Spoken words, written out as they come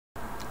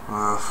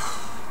I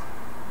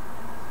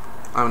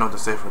don't know what to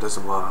say for this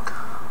vlog.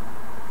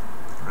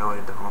 I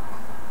really don't.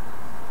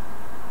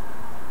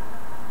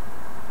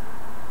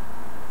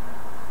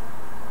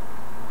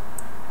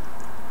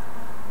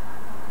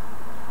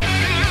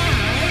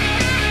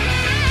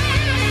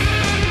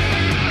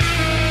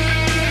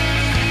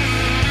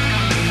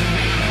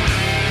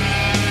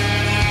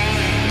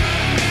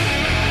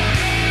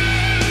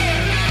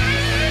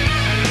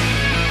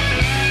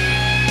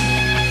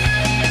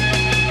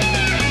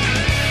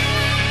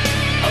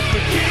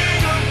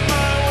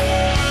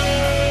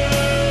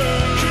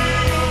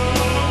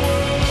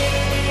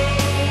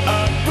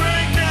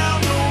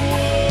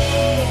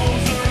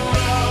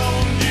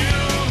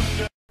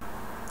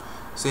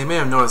 So you may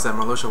have noticed that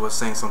Militia was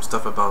saying some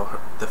stuff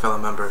about the fellow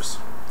members.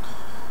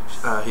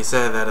 He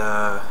said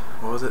that,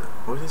 what was it?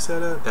 What did he say?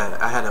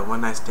 That I had a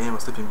one night stand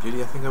with Sleeping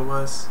Beauty, I think it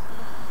was.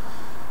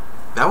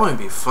 That wouldn't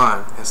be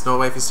fun. And Snow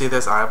White, if you see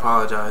this, I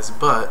apologize.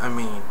 But, I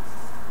mean,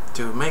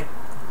 to make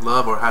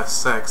love or have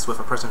sex with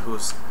a person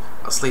who's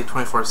asleep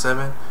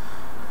 24/7,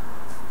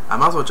 I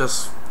might as well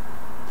just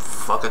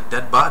fuck a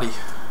dead body.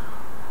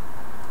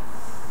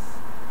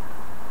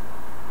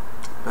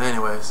 But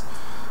anyways,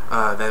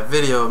 that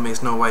video makes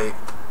Snow White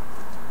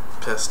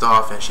pissed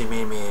off, and she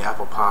made me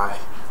apple pie.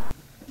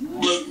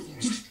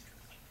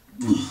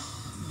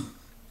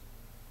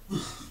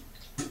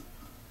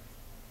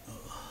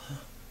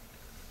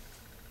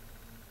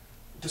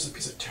 There's a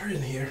piece of turd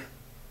in here.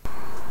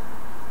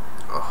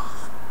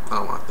 Oh, I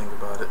don't want to think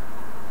about it.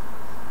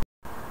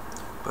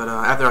 But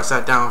after I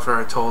sat down with her,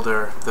 I told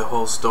her the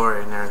whole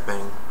story and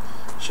everything.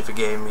 She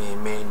forgave me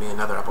and made me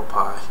another apple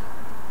pie.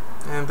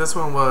 And this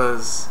one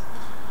was...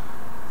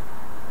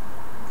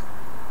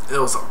 it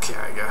was okay,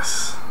 I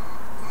guess.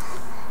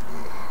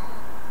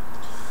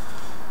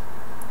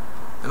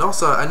 And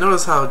also, I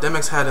noticed how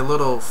Demix had a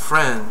little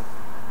friend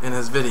in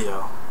his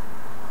video.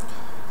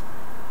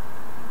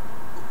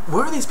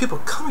 Where are these people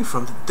coming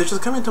from? They're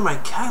just coming to my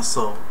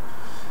castle.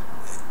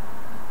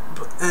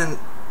 And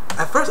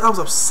at first I was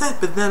upset,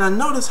 but then I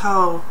noticed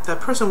how that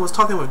person was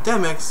talking with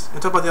Demix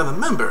and talking about the other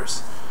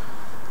members.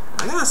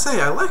 I gotta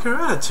say, I like her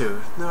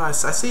attitude. No, I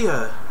see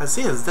a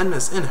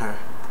Xemnas in her.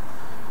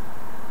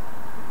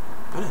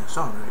 That didn't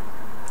sound right.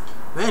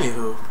 But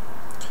anywho,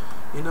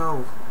 you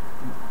know,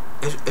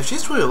 if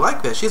she's truly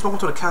like that, she's welcome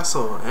to the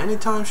castle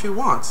anytime she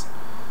wants.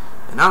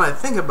 And now that I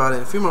think about it,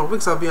 in a few more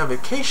weeks I'll be on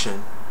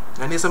vacation.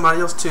 I need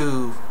somebody else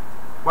to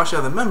watch the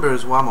other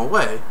members while I'm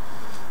away.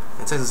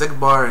 And since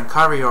Xigbar and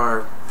Kari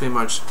are pretty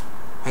much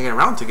hanging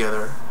around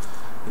together,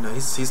 you know,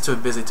 he's too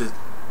busy to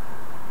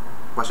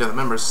watch the other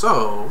members,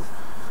 so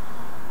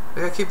I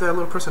gotta keep that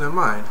little person in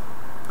mind.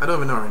 I don't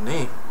even know her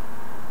name.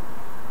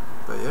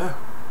 But yeah,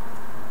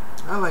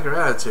 I like her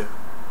attitude.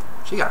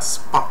 She got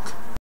spunk.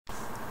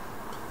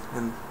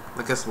 And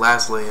I guess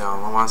lastly,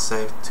 I want to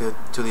say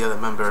to the other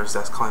members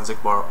that's calling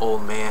Xigbar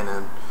old man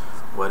and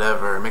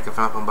whatever, making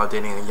fun of him about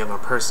dating a younger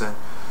person,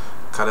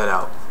 cut it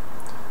out.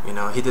 You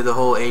know, he did the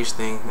whole age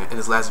thing in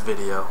his last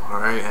video,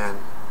 alright, and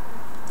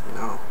you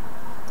know,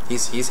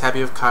 he's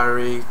happy with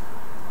Kyrie,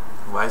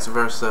 vice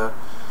versa,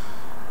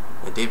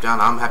 and deep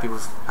down I'm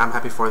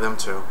happy for them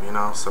too, you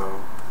know,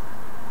 so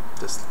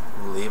just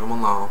leave him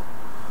alone,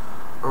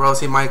 or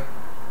else he might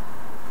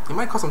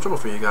cause some trouble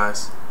for you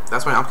guys.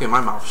 That's why I'm keeping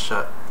my mouth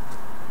shut.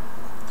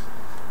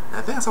 And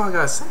I think that's all I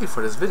gotta say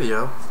for this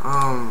video.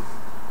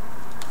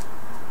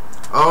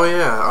 Oh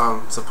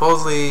yeah,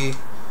 supposedly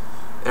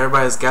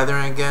everybody's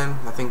gathering again.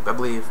 I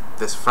believe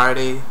this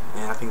Friday,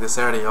 and I think this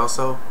Saturday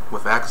also,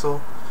 with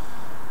Axel.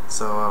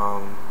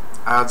 So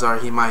odds are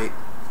he might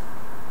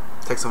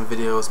take some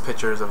videos,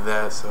 pictures of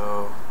that.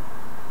 So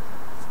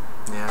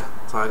yeah,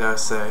 that's all I gotta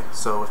say.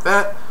 So with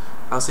that,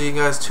 I'll see you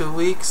guys 2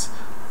 weeks.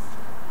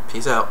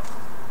 Peace out.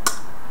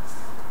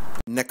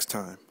 Next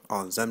time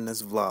on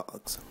Xemnas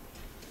Vlogs.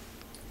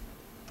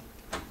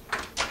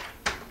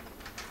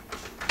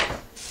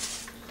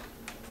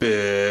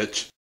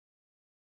 Bitch.